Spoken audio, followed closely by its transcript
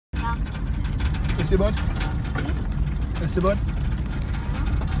You see bud? You see bud?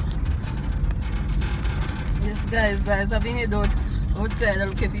 Yes guys, I've been head outside I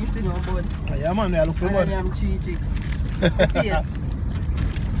look if you see no bud. Yeah man, I look for bud. And I'm 3 chicks. Yes.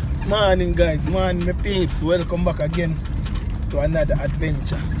 Morning guys, morning my peeps. Welcome back again to another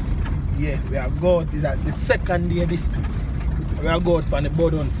adventure. Yeah, we are going out. This is the second day this. We are going out on the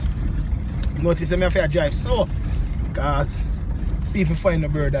bird hunt. Notice me have to drive slow. Cause see if you find a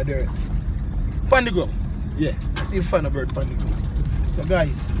bird at the earth. On the ground. Yeah, see if you find a bird on the ground. So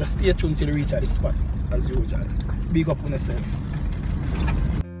guys, just stay tuned till you reach at the spot as usual. Big up on yourself.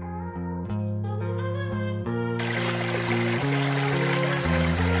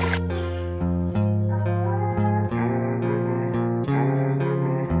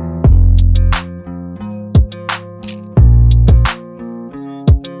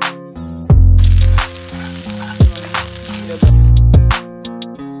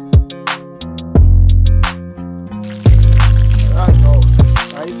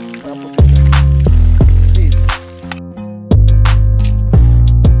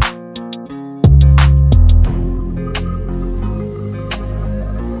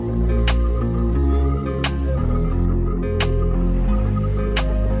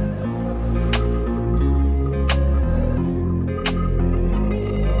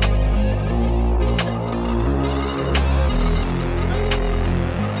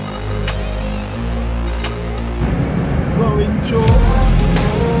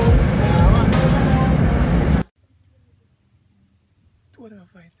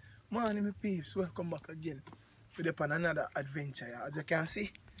 Morning my peeps, welcome back again. We're upon another adventure. Yeah. As you can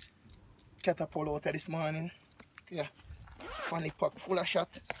see, catapult out this morning. Yeah, funny pack full of shot.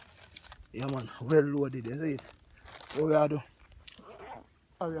 Yeah man, well loaded, you see it? What we are doing?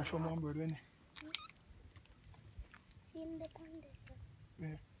 How we are showing one bird when?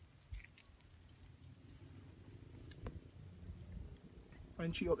 Yeah.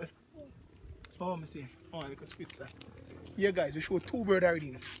 And she up there? Yeah. Oh, I see. Oh, I can switch that. Yeah guys, we show 2 birds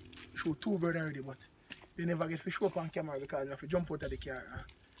already. We show 2 birds already, but they never get to show up on camera because they have to jump out of the car and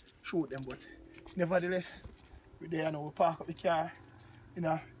shoot them. But nevertheless, we're there now. We park up the car in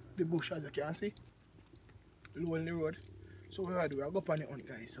the bush as you can see. Low on the road. So we are go up on the hunt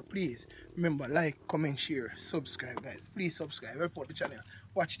guys. So please remember, like, comment, share, subscribe guys. Please subscribe, report the channel,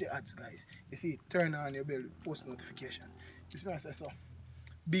 watch the ads guys. You see, turn on your bell, post notification. This man says so.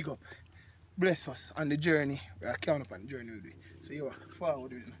 Big up. Bless us on the journey. We are counting up on the journey with you. So you are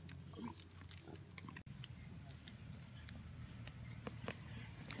forward with it.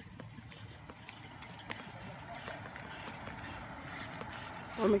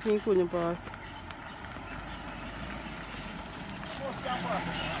 I'm making cool in pass.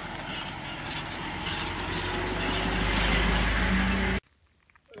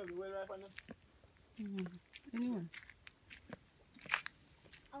 Anyone?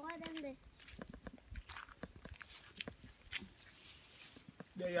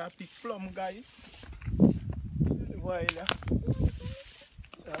 There you have pick plum guys. While yeah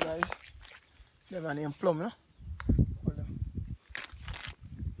guys. They have name plum, no? Hold on.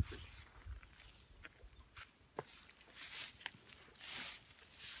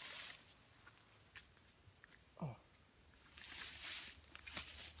 Oh.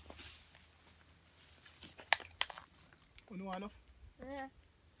 You know enough? Yeah.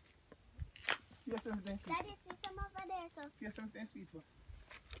 Here's something sweet. Daddy, see some over there, so. Here's something sweet for.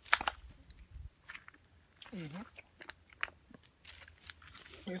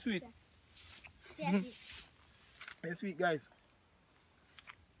 It's sweet. Yeah. It's sweet, guys.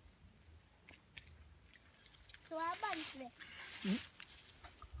 So I bunch there.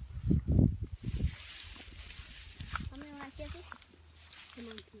 How many want to take? Come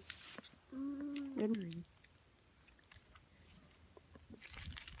on, please.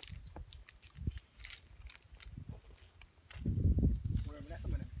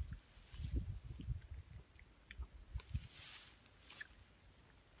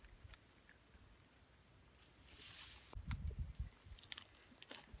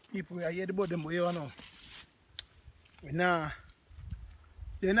 People, we are here about them, but you know,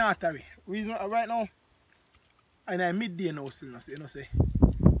 they're not hurry. Reason right now, and I midday now still, you know, say,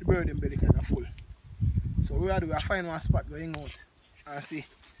 the bird in belly kind of full. So we are find one spot going out and see,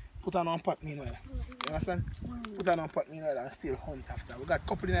 put on one pot meanwhile. You understand? Put on one pot meanwhile and still hunt after. We got a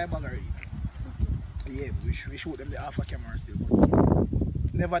couple in our bag already. Yeah, we shoot them the half a camera still.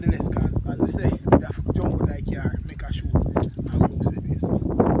 But nevertheless, cause as we say, we have to jump out like here, make a shoot and move steady. So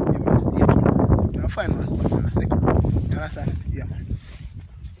you want to stay tuned. You can find one spot in a second. You understand? Yeah man.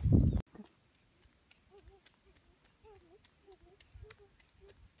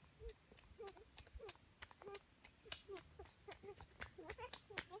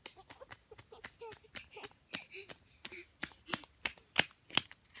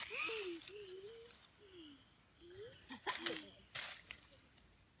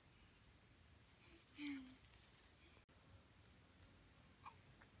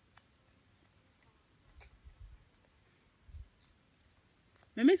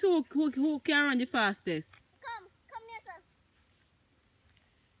 Let me see who can run the fastest. Come here, sir.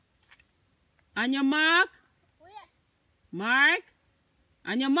 On your mark. Where? Mark.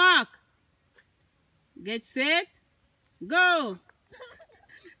 On your mark. Get set. Go.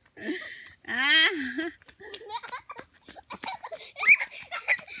 Ah.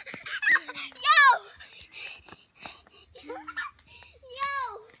 Yo!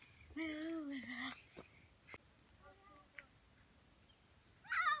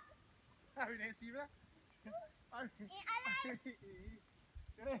 Harry, didn't see that? Harry.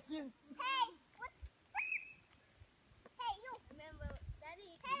 You didn't see him? Hey, what? Hey, you. Remember,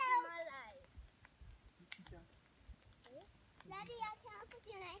 Daddy, hello. My life. Daddy, I can't put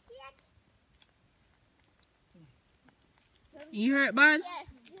you next yet. You hurt bad? Yes,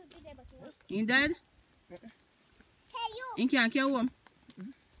 you did it, but you. You dead? Hey, you. You can't carry home.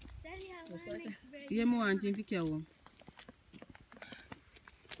 Daddy, I Just want like next break. You want him to carry home.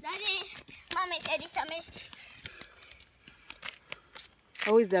 Daddy, Mommy said it's a miss.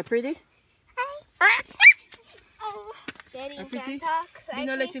 How is that, pretty? Hi. Oh. Daddy, A you pretty? can't talk. You Like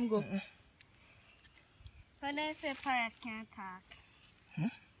not me. let him go. But they say parrot can't talk. Huh?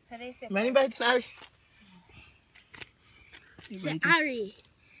 But they say Man, you biting, Harry? You Say biting? Ari.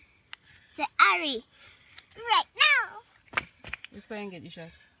 Say Ari. Right now. Let's try and get the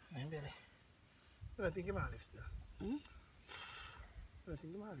shot. I'm belly. I don't think you might live still. Hmm? I don't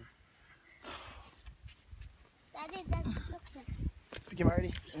think you might live. Daddy, that's look here. Pick him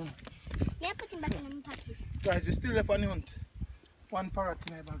already. May I put him back in my pocket? Guys, we still left on the hunt. One parrot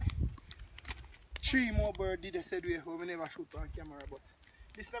in my bag. 3 more birds did they said we never shoot on camera, but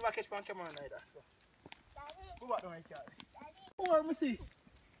this never catch on camera neither. So Daddy, go back down and carry. Daddy. Oh, let me see. See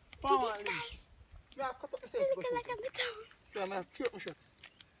Power these guys? Yeah, cut up myself. They look like I'm down. Yeah, man, tear up my shot.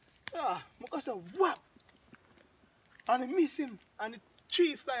 Yeah, because of whap. And I miss him. And the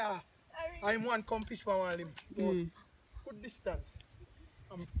 3 fly off. And one come pitch for one limb. Good distance.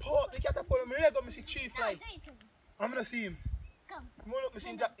 I'm pop the catapult. I'm ready to see 3 fly. I'm gonna see him. Come. I'm gonna see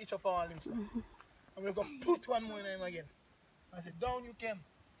him jack each of our limbs. So. I'm gonna go put one more in him again. I said, down you came.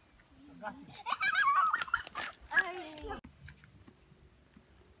 I got him.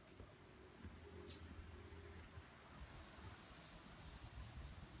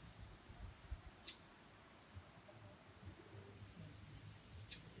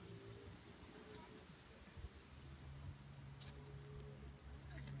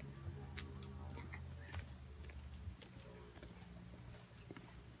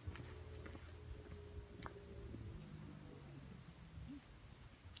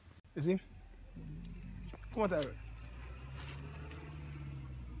 You see? Come on, Tyler.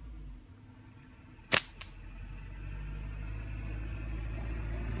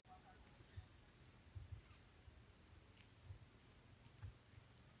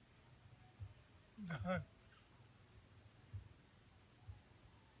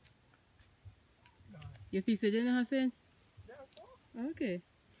 Your fish said you don't have sense? Okay.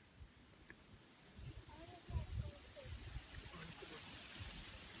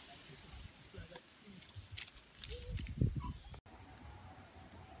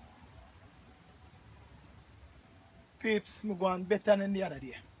 Peeps, me go on better than the other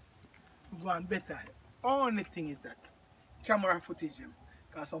day. Me go on better. Only thing is that camera footage them.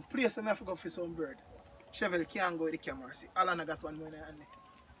 Cause some place where I have to go for some bird. Chevelle can't go with the camera. See, Alana got one more in hand.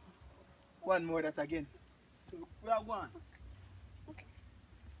 One more that again. So we are going.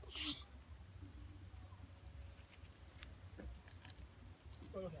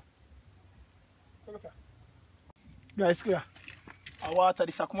 Guys, clear. I water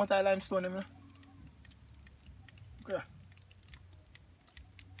this Akumota limestone. You know? Clear.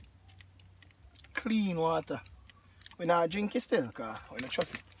 Clean water. We not drink it still, because we don't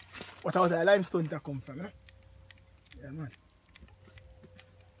trust it. What was the limestone that come from? Yeah, man.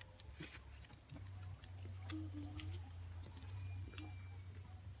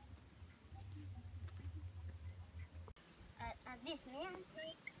 This man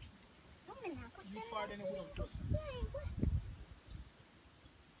take. I'm gonna put them. Far than we don't trust me.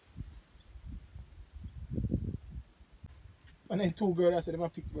 And then 2 girls, I said, them a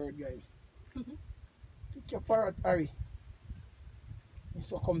pick bird, guys. Pick your parrot, Harry. You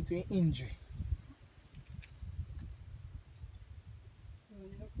so come to an injury.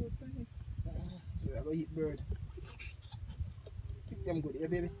 So we are going to eat bird. Pick them good, eh,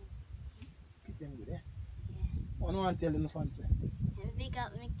 baby? Pick them good, eh? Yeah. What do you want to tell them fancy? And pick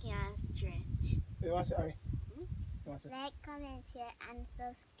up me can't stretch. You want to say, Harry? You want to say? Like, comment, share, and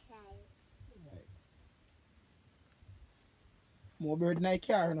subscribe. Right. More bird in the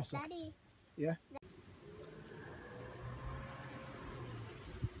car, no, sir? Daddy. Yeah?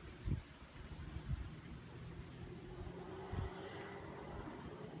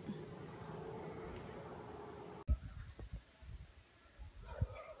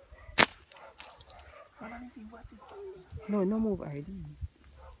 No, no move already.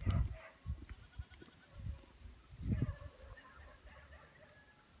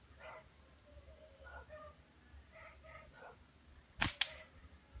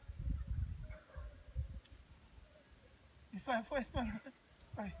 If I first one.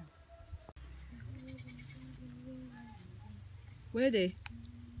 Right. Where they?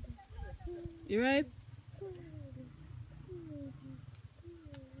 You right?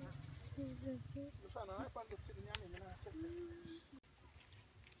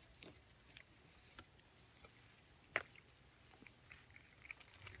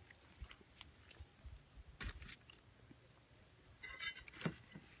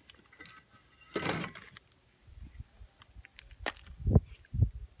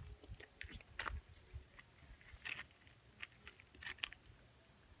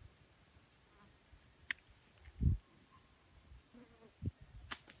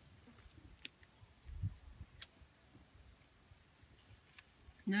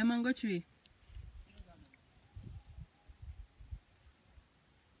 Yeah, mango tree.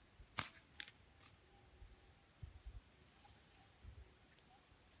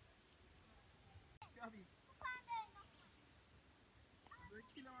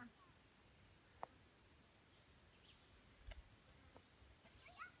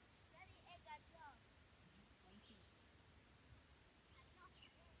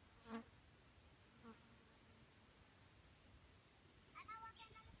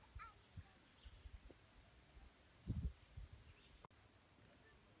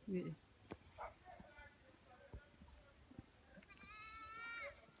 Yeah.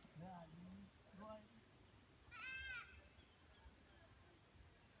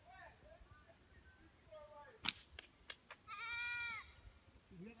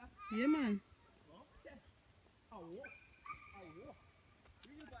 Yeah, man.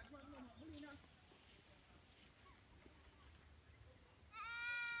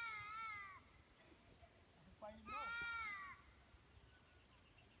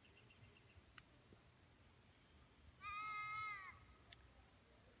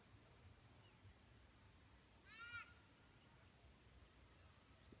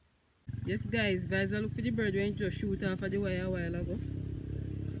 Yes, guys, guys, I look for the bird when you just shoot off of the wire a while ago.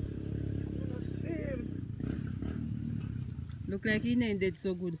 Same. Look like he ain't dead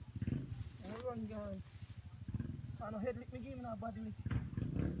so good. I run, guys. I know head lick me, give me that body lick.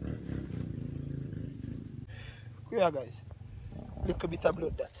 Yeah, guys. Little bit of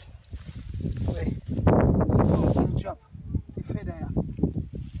blood that. Wait. Oh, drop. See feather here.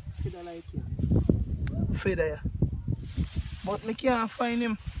 Feather like here. Feather here. But me can't find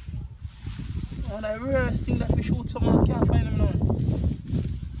him. And the worst thing that we shoot someone can't find him now.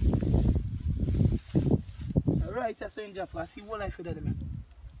 Right, that's in drop. I see whole I feather them.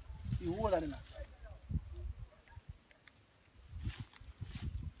 See whole of them.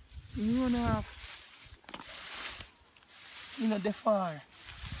 You run off. You know the far.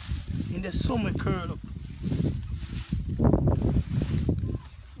 In the summer curl up.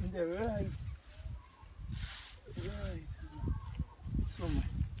 In the right. Right. Summer.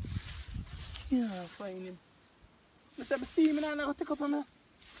 Yeah, find him. I said, I see him and I go take up him.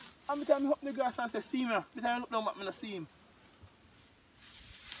 Every time I hop the grass and say, see him. Every time I look down at me, I see him.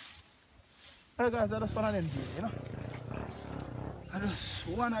 Well, guys, that's just one of them days, you know. I just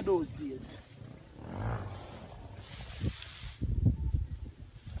one of those days.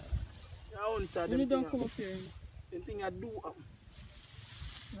 When you don't come up here. The thing I do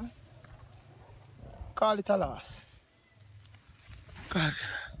huh? Call it a loss. Call it a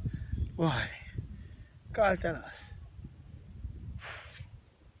why? Call it a loss.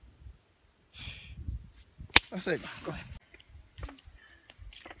 I said, go ahead.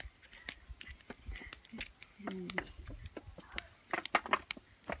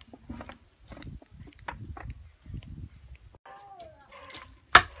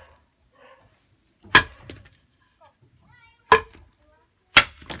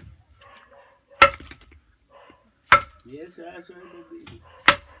 Yes, that's right, baby.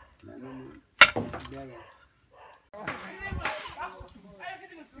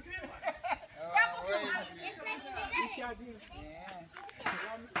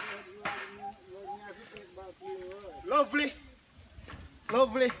 Lovely.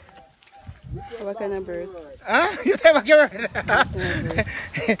 Lovely. What kind of bird? Huh? You never get rid.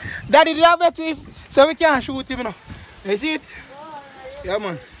 Daddy did have that with, so we can't shoot him, you know. You see it? Yeah,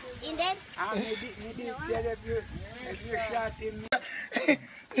 man. In there? Maybe say that if you shot him.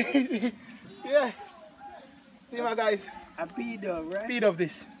 Yeah. See my guys. A pedo, right? Feed of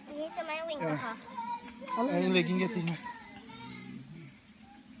this. Need some my wing, Yeah. huh? And leg can get it.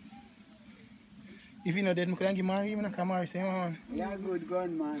 If you know dead, I can give Mari, I can marry same man. You're a good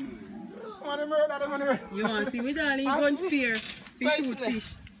gun, man. Come on, the murder, the murder. You want to see me darling gun spear? Fish shoot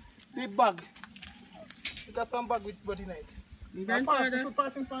fish. The bag. You got some bag with body night. My grandfather.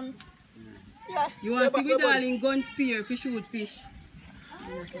 Yeah. You want to see me darling gun spear? Fish shoot fish.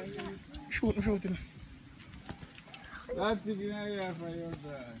 Shoot him. That's the area for your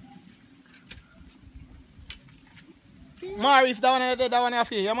brother. Mari, if that one is dead, that one is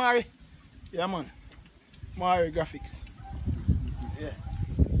for you. Yeah, Mari? Yeah, man. Mari graphics. Yeah.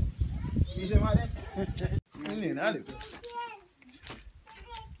 You see my dead? I'm not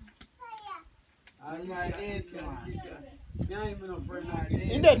this, man. Now I'm not friend of this.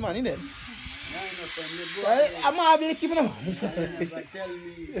 He dead, man. He dead. Now I'm not friend of I'm not able to keep him, man. never tell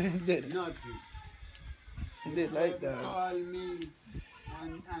me Dead. nothing. He dead like that. Call me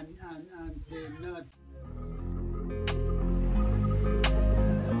and say nothing.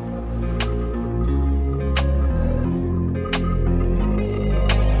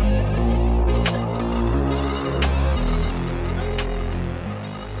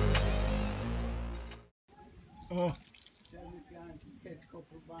 Oh. Tell me can't get a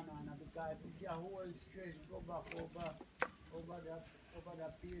couple banana because it's a whole stress go back over the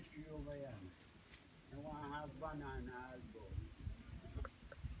pear tree over here. I want to have banana also.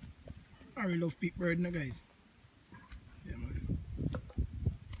 I really love pick bird, no guys. Yeah, man.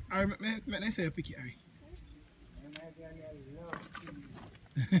 Harry, may I say you pick it, Harry?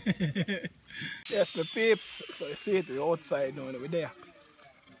 Yes, my peeps. So you see it, we're outside now, we're there.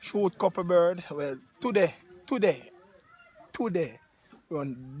 Shoot couple bird. Well, today,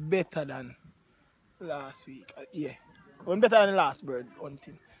 run better than last week. Yeah, run better than the last bird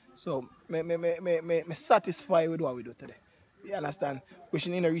hunting. So, me satisfied with what we do today. You understand? We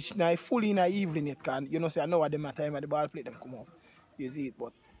shouldn't reach now fully in the evening yet, can you know say I know at them time at the ball play them come up. You see it,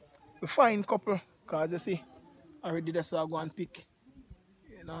 but we find couple, cause you see, I already just go and pick.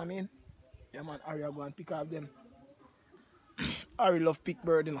 You know what I mean? Yeah man, Harry go and pick off them. Harry love pick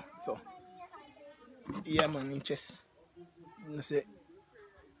bird, you know. So yeah man, in chess. You say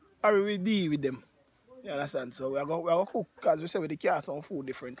Harry will deal with them. You understand? So we are going to cook, because we say we care some food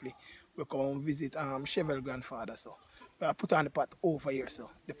differently. We come visit Chevel grandfather, so we are put on the pot over here. So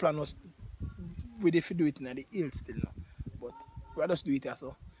the plan was we did do it in the hill still now. But we just do it here,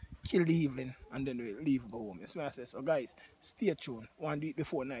 so kill the evening and then we leave go home. You see what I say? So guys, stay tuned. We want to do it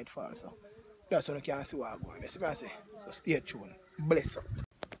before nightfall, so that's when you can see what I'm going. You see what I say? So stay tuned. Bless up.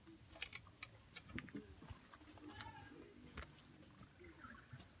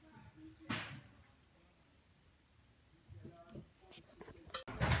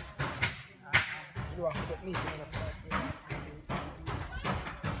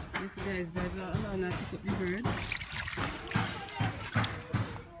 This guys, but allow not to pick up the bird.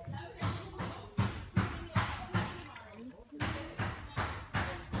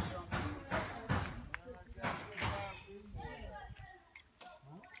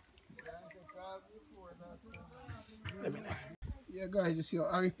 Yeah guys, you see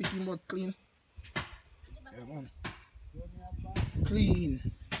how Harry picking but clean. Yeah man.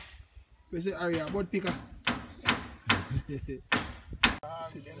 Clean. We say Harry a bud picker.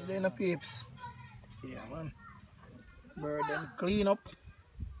 See them there in the papes. Yeah man. Bird them clean up.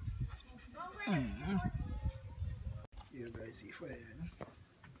 Yeah guys, see fire.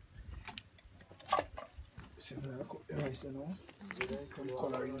 See if I cook the rice now. Some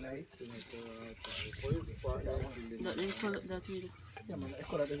coloring light. That they call it that way. Yeah man, I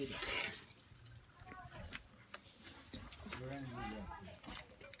color the video.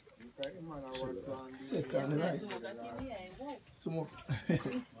 Set on the rice. Smoke.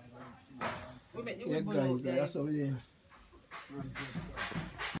 Yeah guys, that's how we do.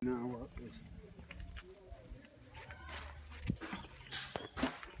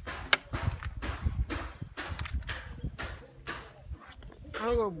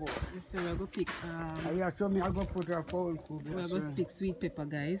 I go go. So we're going to pick, I show me I go put a foul cube. we're going to pick sweet pepper,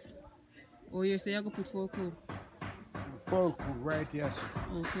 guys. Oh, you say you're going to put 4 cube? Foul cube right here. Sir.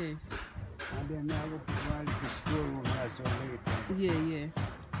 Okay. And then I go put one little spoon over so later. Yeah.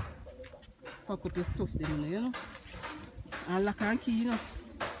 Pack up your stuff then, you know. And lock and key, you know.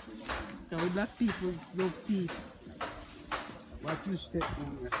 So we black people love teeth. What you step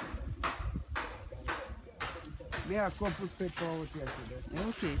on? Me a couple pepper out here today.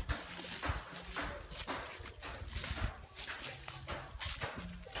 Okay.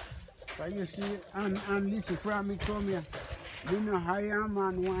 So you see, and listen, from me come here. Me no hire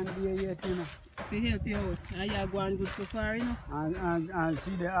man one day yet, you know. To help you out. And you're going good so far, you know. And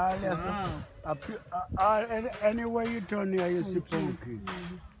see the all there. Wow. Anywhere you turn here, you see pumpkin.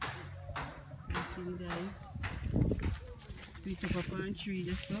 planting, guys. Sweet pepper palm tree,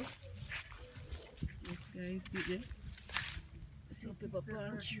 just so. Yes, guys, see there? Sweet pepper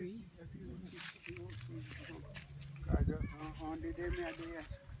palm tree. On the day me a day.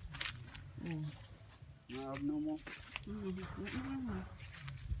 Mm. I have no more.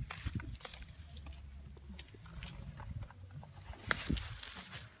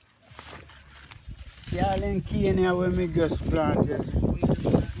 Yarling Kenya where me just planted.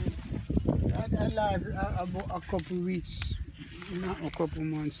 That last about a couple weeks, not a couple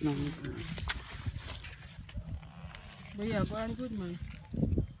months now. But yeah, go on good, man.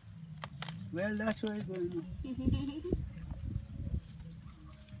 Well, that's where it's going on.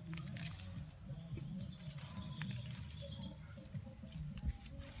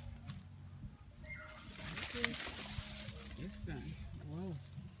 Yes, man. Wow.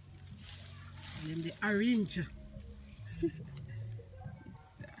 And the orange.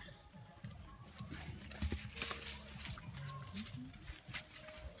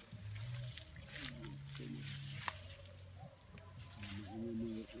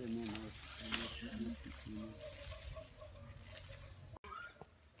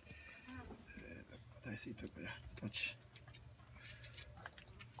 I see pepper, yeah. Touch.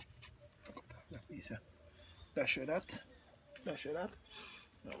 That piece, yeah. Dash of that. Dash of that.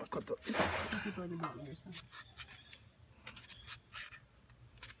 Now I cut up this.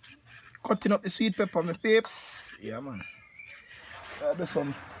 Cutting up the sweet pepper, my peeps. Yeah, man. I do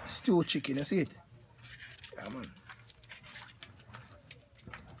some stew chicken, you see it? Yeah, man.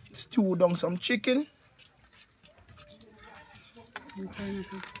 Stew down some chicken.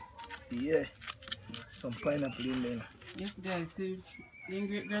 Yeah. Some pineapple in there. Yes, guys. So, then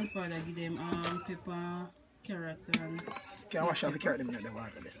great grandfather give them pepper, carrot, and. Can I wash off the carrot in the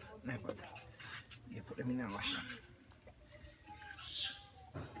water? This. No, but you put them in the wash.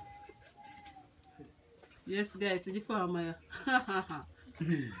 Yes, guys. The farmer. I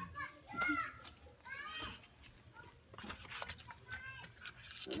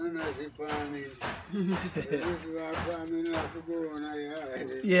don't know if farming. This is why farming have to go on a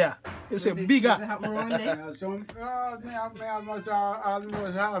yard. Yeah. It's a bigger. Some, me almost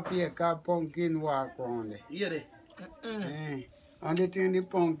half acre pumpkin walk around it. Yeah, they. And the thing the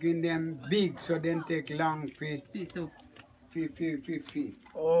pumpkin them big, so then take long feet. Feet.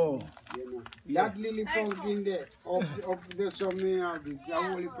 Oh. You know. Yeah. That little pumpkin there, up there, so me have it. I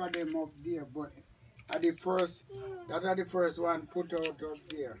only put them up there, but at the first, that are the first one put out up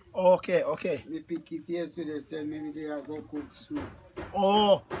there. Okay, okay. Me pick it yesterday, said maybe they are go cook soup.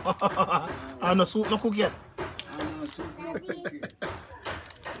 Oh. And no soup no cook yet. And soup no cook yet.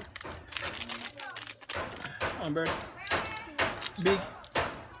 Amber. Big.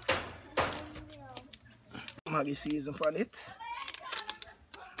 Maggie season on it.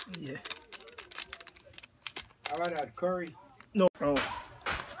 Yeah. How about that curry? No. Oh.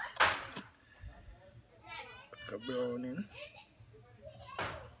 Like a browning.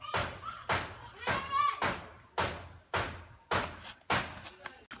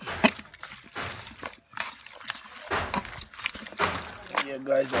 Yeah,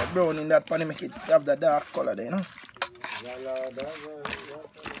 guys, we're browning that pan, make it have the dark color there, you know.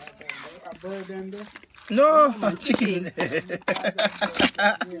 A bird in there? No, chicken.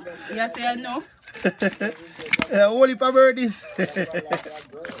 You say no? Whole heap of birdies.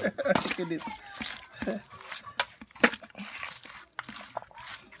 Chicken this.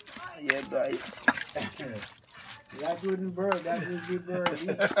 Yeah, guys. That wouldn't bird, that would be bird.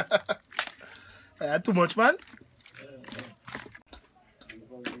 Too much, man.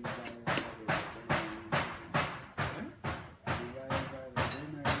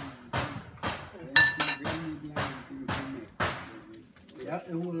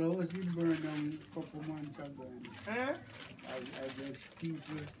 It was burned a couple months ago. I guess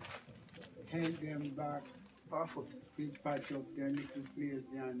people held them back, big patch up their little place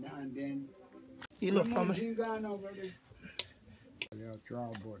there, and then You look for me. gone over there. They'll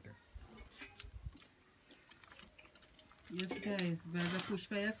draw butter. Yes, guys. Better push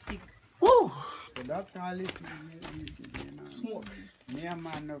for your stick. Woo! So that's all it is, you know. Smoke. Me a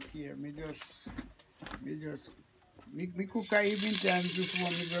man up here, me cook a even time before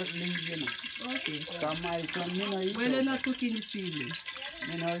me go leave, you know. Okay. Cause my son, me no eat Well, you're over. not cooking this evening.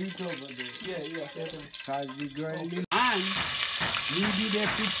 Me no eat over there. Yeah, certainly. Cause the girl live. And we did a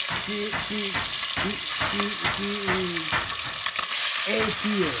 8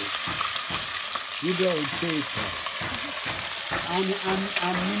 years without paper.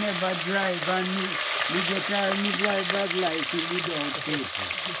 And me never drive, and Me get her me drive back like it without paper.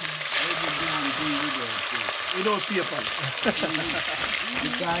 Every damn thing without paper. Without paper.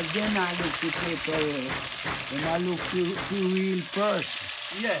 Because then I look to paper way. Then I look to real person.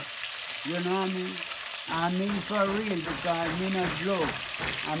 Yeah. You know what I mean? I mean for real because me not joke.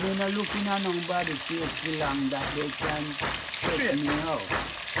 I mean not looking at nobody face for long that they can check me out.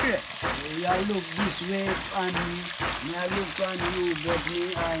 Straight. You look this way on me, me I look on you, but me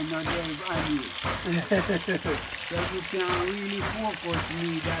I not help on you. So you can really focus me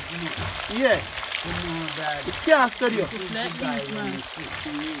that much. Yeah. To know that You can't study you. It's like this, man.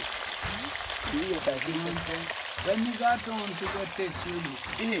 when you got on to go test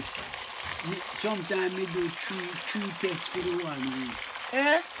you, sometimes me do two tests for the 1 week.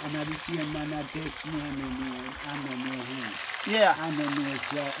 Eh? And at the same man I test me and I don't know him. Yeah. I don't know,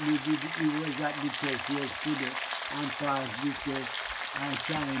 sir. He was at the test yesterday and passed the test and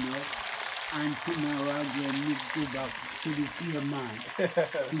signed up. And tomorrow again, me go back to the same man to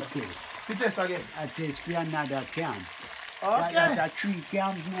test. You test again. I test for another camp. Okay. That 3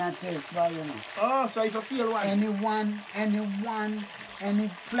 camps me I test for, you know. Oh, so if you feel one. Any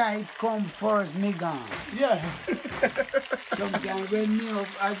flight come first, me gone. Yeah. Sometimes when me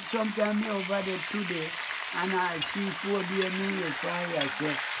over there today, and I 3-4 days me wait for I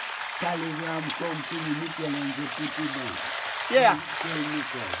say, telegram come to me tell them to put it down. Yeah. Tell me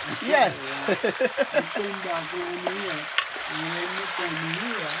come. Yeah. I come back on here, and when me come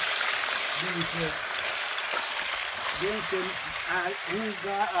here, they say, who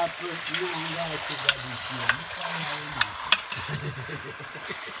got up now got to go this year.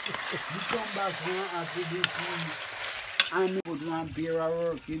 Me come back home after this week. And me put one pair of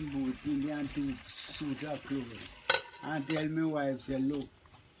working boots in there and 2 suits of clothes. And tell my wife, say, look,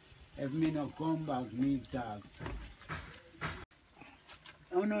 if me not come back, me talk.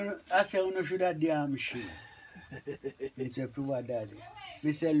 I say, you should have damn shit. He say, poor daddy.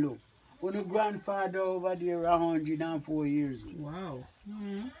 Me say, look, your grandfather over there 104 years old. Wow.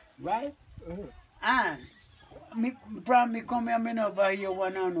 Right? And me come here, me never hear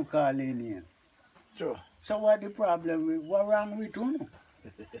one of you calling here. Sure. So what the problem with? What wrong with you?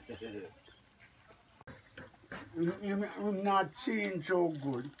 I'm not seeing so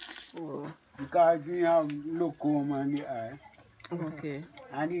good Oh, because you have glaucoma in the eye okay.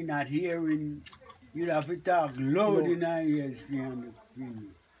 and you're not hearing. You have to talk loud in our ears for you.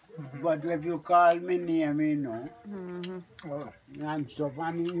 But if you call me name, you know, Oh. and stuff,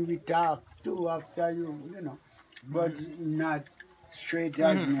 and we talk too after you, you know, but not straight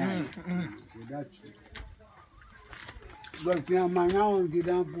as me. So that's it. But your man now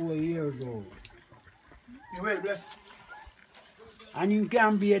didn't put a year ago. You well blessed. And you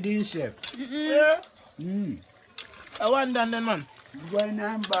can be a himself. Yeah. I want done then, man. Go in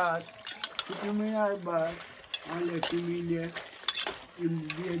and bath, put him in our bath, and let him in there. Him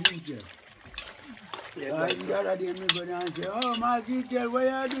be a himself. Yeah, I guys. got at him, me go down and say, oh, my teacher,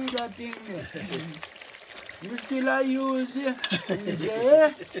 why you do that thing there? You still a use it? He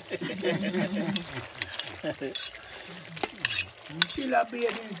say, you still a be a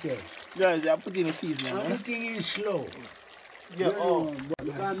himself. Guys, I put in the seasoning, man. Everything is slow. Yeah, You oh. know,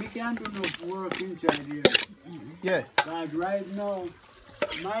 because we can't do no work inside here. Yeah. But right now,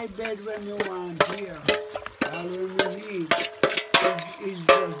 my bed when you want here, and when we need, is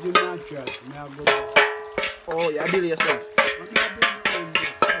just the mattress. Now go back. Oh, you build yourself. I'm not doing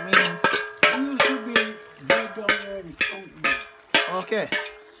that. I You used to be built already, company. mean, okay.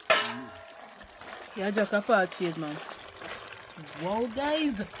 Yeah, Jack a part shade, man. Wow,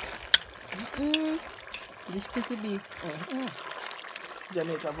 guys. This pretty big. Oh.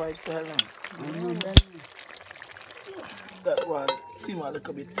 Jamaica vibe style, man. Mm-hmm. That one, simmer a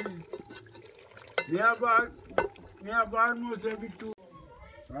little bit. We have almost every 2,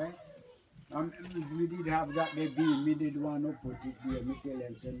 right? We did have that the bean, we did want to put it there. We tell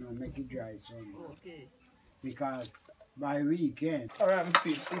them, say, no, make it dry, son. Okay. Because by weekend, Alright, my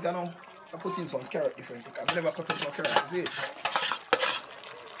peeps, see that now? I put in some carrot different because I never cut up some carrot, see it?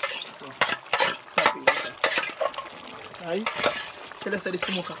 So, tap it like that. Alright? Tell us how the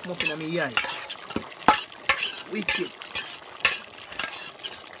smoke come up in my eye. Wicked.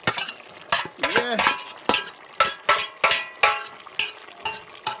 Yeah.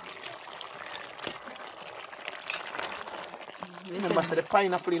 Remember, so the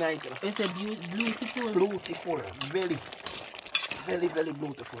pineapple in it. It's a beautiful. Beautiful. Very, very, very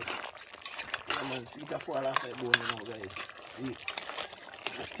beautiful. Yeah, man, see it fall off like bone now, guys. See?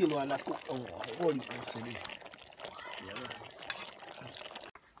 I still want to cook. Oh, hold it now, see? Yeah, man.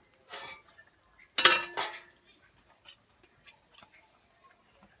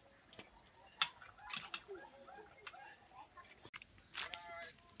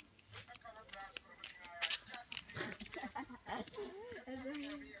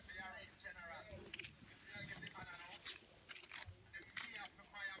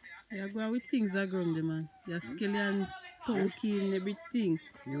 You're going with things that ground them, man. Your skillion, turkey and everything.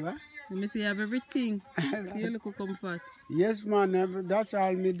 You what? Let me say you have everything. You look comfort. Yes, man. That's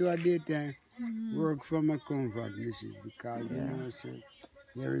all me do at daytime. Work for my comfort, Mrs. Because you know, so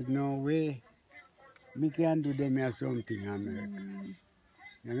there is no way me can do them or something America.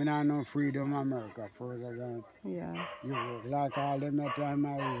 I mean, I know freedom America further than Yeah. you work. Like all them that time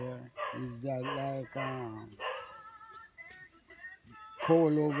I hear is that like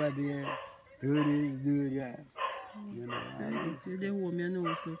coal over there, do this, do that. You know, So you're the home, you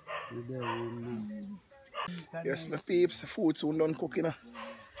know, so. you're there now. Yes, my peeps, the food soon done cooking.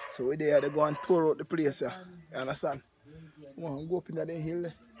 So we there, they go and tour out the place. You understand? Come on, go up in the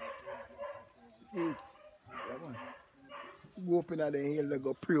hill. See it? Yeah, man. Go up in the hill, they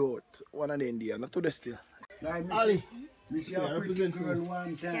go pray out. One of them there, not to the still. Like Ali, me see I a pretty represent girl you.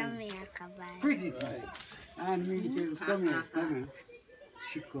 one time. Jamaica vibe. Pretty right. And me say, come here, come here.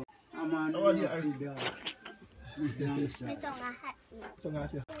 She come. I'm on How are you? naughty dog. Me say, I'm My sorry. tongue a hot. Tongue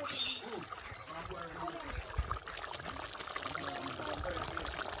out here.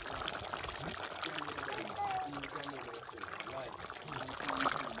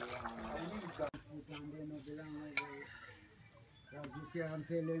 You can't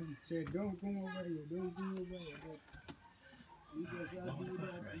tell him, say, don't come over here, don't come over here. But you just have to do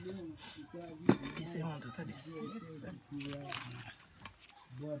that alone. Is he want to tell this?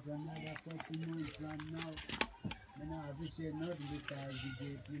 But another couple months from now, I don't have to say nothing because the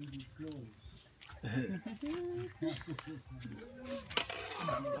gate will be closed.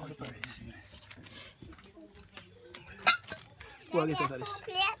 Go and get out of this.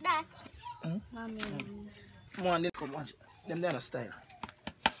 Play that. Mommy. Come on, they come on. Them there are style.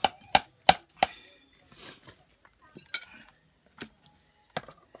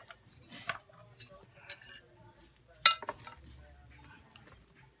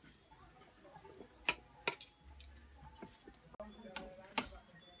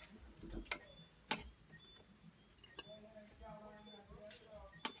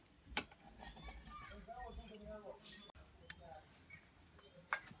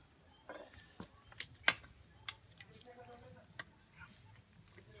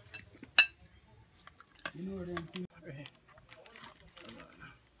 You know them things.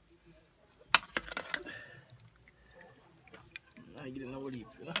 I get no leave,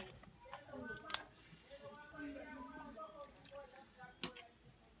 you know.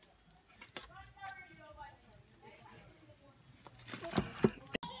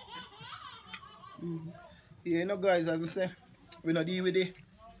 Yeah, you know, guys, as I say, we not deal with the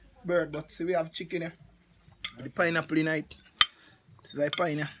bird, but see, we have chicken here. With the pineapple in it. This is like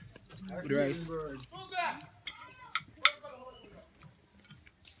pine here. With the rice.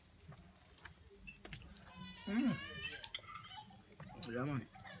 Yeah, man.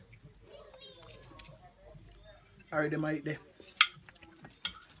 Alright, they might there.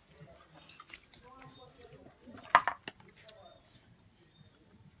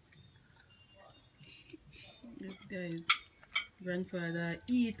 Yes, guys. Grandfather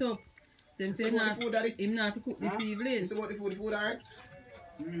eat up. Them say This is what nah, the food, Daddy? him not have to cook this evening. This is what the food, alright?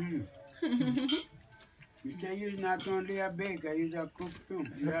 You say you're not only a baker, you're a cook too.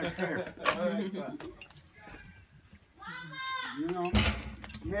 You're a chef. Alright, sir. You know,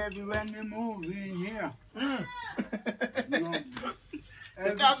 maybe when we move in here, you know,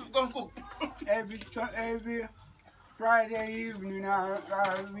 The cat is going to cook. every Friday evening or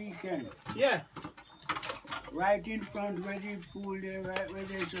weekend, Yeah, right in front where the pool there, right where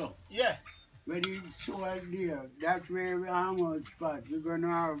they show, yeah. where the show is there, that's where we hang out spot. We're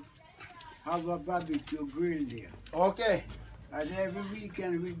gonna have a barbecue grill there. Okay. And every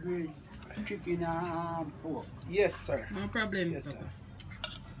weekend we grill chicken and pork. Yes, sir. No problem. Yes, sir.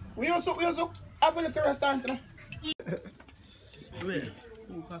 We also have a little restaurant, you know. Where?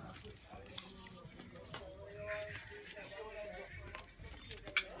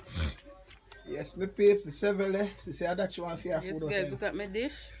 Yes, my peeps, the Chevrolet. She said that you want for your Yes, food. guys, look at my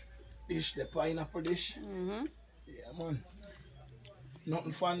dish. Dish, the pineapple dish. Mm-hmm. Yeah, man.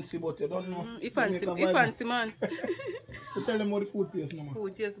 Nothing fancy, but you don't know. He fancy, man. So tell them how the food tastes, no, man.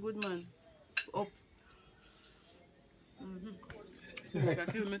 Food tastes good, man. Up. So, I can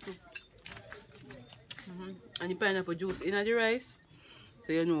feel me too. And the pineapple juice in the rice.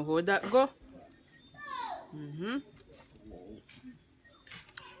 So you know how that go.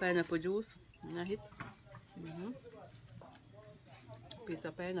 Pineapple juice in a hit. Piece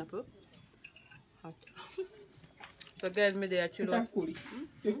of pineapple. Hot. So guys, me there chill out.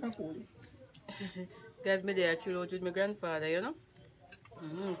 You can cool it. Guys, me there chill out with my grandfather, you know.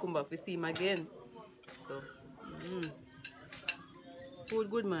 Come back to see him again. So, food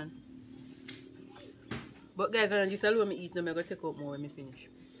good, man. But guys, I just allow me eat now, I'm going to take out more when I finish.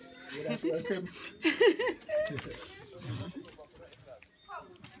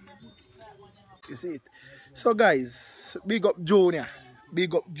 You see it? So guys, big up Junior.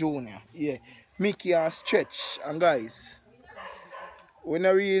 Big up Junior. Yeah. Mickey and Stretch. And guys, we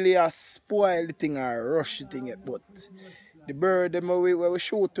not really spoil the thing or rush the thing yet, but the bird them we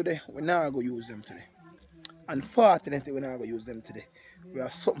shoot today, we not going to use them today. Unfortunately, we're not going to use them today. We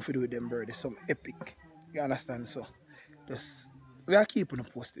have something to do with them birds, something epic. You understand? So, just, we are keeping them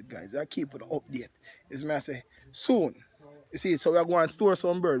posted, guys. We are keeping them update. As I say, soon. You see, so we are going to store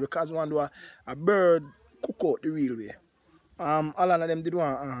some bird because we want to do a bird cook out the real way. All of them did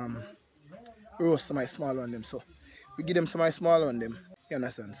want roast some small on them. So, we give them some small on them. You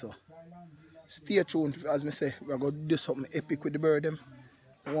understand? So, stay tuned. As I say, we are going to do something epic with the bird them.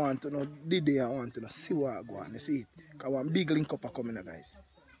 I want to know the day I want to know see what I go on. You see it? Because one big link up are coming, guys.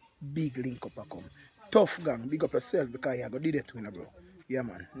 Big link up are coming. Tough gang, big up yourself because you go do that to bro. Yeah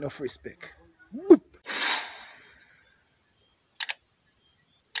man, enough respect. Boop.